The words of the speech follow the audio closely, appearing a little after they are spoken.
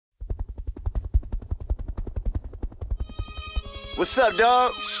What's up,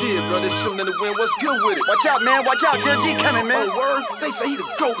 dog? Shit, bro, this tune in the wind, what's good with it? Watch out, man. Watch out. Diljit coming, man. Oh, word? They say he the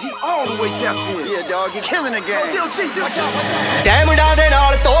GOAT, he all the way tapped in. Yeah, dog, you killing the game. Diljit, watch out, watch out. ਡਾਇਮੰਡਾਂ ਦੇ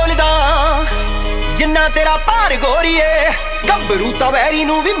ਨਾਲ ਤੋਲਦਾ ਜਿੰਨਾ ਤੇਰਾ ਭਾਰ ਗੋਰੀਏ ਗੱਭਰੂ ਤਾਂ very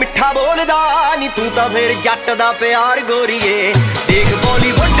ਨੂੰ ਵੀ ਮਿੱਠਾ ਬੋਲਦਾ ਨੀ ਤੂੰ ਤਾਂ ਫੇਰ ਜੱਟ ਦਾ ਪਿਆਰ ਗੋਰੀਏ ਦੇਖ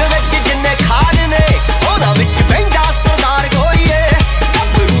ਬਾਲੀਵੁੱਡ ਵਿੱਚ ਜਿੰਨੇ ਖਾਨ ਨੇ ਉਹਦਾ ਵਿੱਚ ਬਹਿੰਦਾ ਸਰਦਾਰ ਗੋਰੀਏ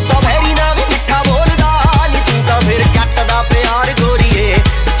ਗੱਭਰੂ ਤਾਂ ਵੈਰੀ ਨਾਲ ਵੀ ਮਿੱਠਾ ਬੋਲਦਾ ਨੀ ਤੂੰ ਤਾਂ ਫੇਰ ਜੱਟ ਦਾ ਪਿਆਰ ਗੋਰੀਏ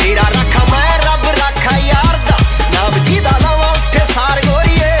ਤੇਰਾ ਰੱਖਾ ਮੈਂ ਰੱਬ ਰੱਖਾ ਯਾਰ ਦਾ ਨਾਮ ਜਿਹਦਾ ਲਾਵਾਂ ਉੱਥੇ ਸਾਰ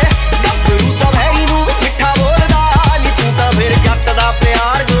ਗੋਰੀਏ ਗੱਭਰੂ ਤਾਂ ਵੈਰੀ ਨੂੰ ਵੀ ਮਿੱਠਾ ਬੋਲਦਾ ਨੀ ਤੂੰ ਤਾਂ ਫੇਰ ਜੱਟ ਦਾ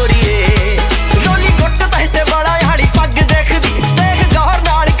ਪਿਆਰ ਗੋਰੀਏ ਰੋਲੀ ਗੁੱਟ ਤੇ ਬੜਾ ਹਾਲੀ ਪੱਗ ਦੇਖਦੀ ਦੇਖ ਗੌਰ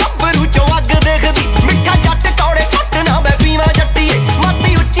ਨਾਲ ਗੱਭਰੂ ਚੋਂ ਅੱਗ ਦੇਖਦੀ ਮਿੱਠਾ ਜੱਟ ਕੌੜੇ ਘੱਟ ਨਾ ਮੈਂ ਪੀਵਾਂ ਜੱਟੀਏ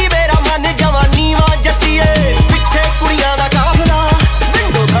ਮਾਤੀ ਉੱਚੀ ਮੇਰਾ ਮਨ ਜਵਾਨੀ ਵਾਂ ਜੱਟੀਏ ਪਿੱਛੇ ਕੁੜੀਆਂ ਦਾ ਕਾਫਲਾ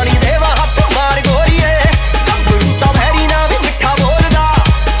ਵਿੰਡੋ ਥਾਣੀ ਦੇਵਾ ਹੱਥ ਮਾਰ ਗੋਰੀਏ ਗੱਭਰੂ ਤਾਂ ਵੈਰੀ ਨਾ ਵੀ ਮਿੱਠਾ ਬੋਲਦਾ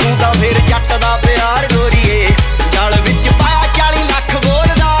ਤੂੰ ਤਾਂ ਫੇਰ ਜੱਟ ਦਾ ਪਿਆਰ ਗੋਰੀਏ ਗਲ ਵਿੱਚ ਪਾਇਆ 40 ਲੱਖ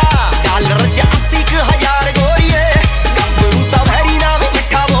ਬੋਲਦਾ ਡਾਲਰ 'ਚ 80,000 ਗੋਰੀਏ ਗੱਭਰੂ ਤਾਂ ਵੈਰੀ ਨਾ ਵੀ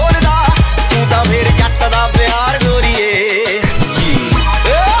ਮਿੱਠਾ ਬੋਲਦਾ ਤੂੰ ਤਾਂ ਫੇਰ ਜੱਟ ਦਾ ਪਿਆਰ ਗੋਰੀਏ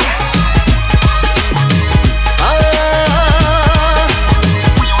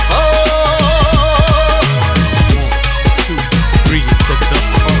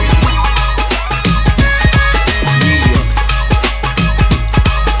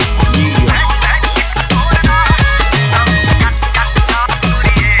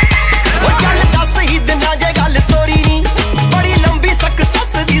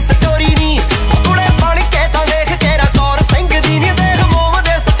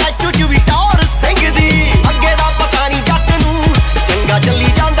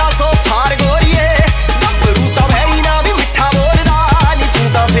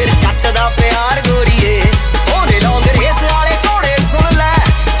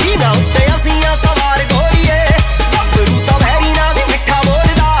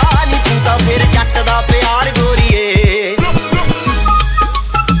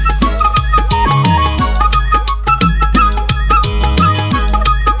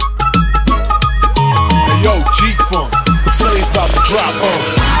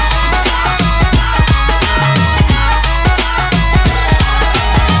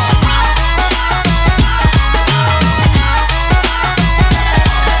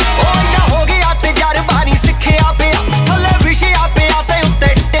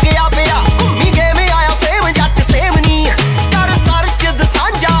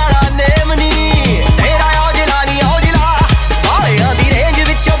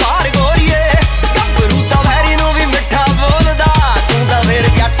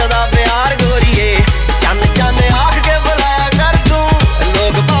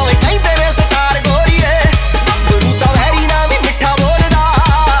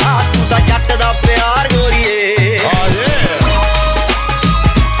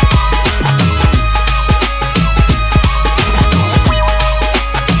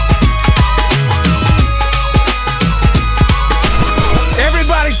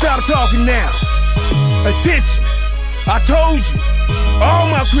Talking now. Attention. I told you, all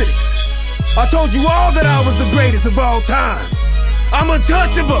my critics, I told you all that I was the greatest of all time. I'm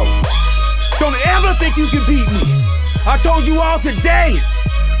untouchable. Don't ever think you can beat me. I told you all today,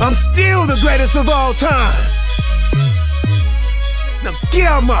 I'm still the greatest of all time. Now get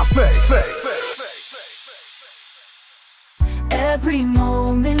out my face. Every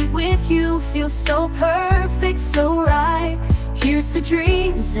moment with you feels so perfect, so right. Here's to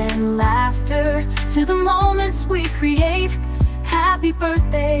dreams and laughter, to the moments we create. Happy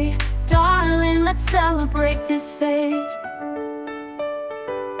birthday, darling, let's celebrate this fate.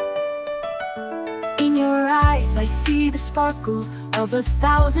 In your eyes I see the sparkle of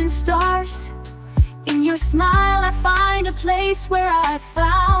 1,000 stars. In your smile I find a place where I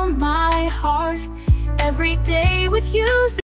found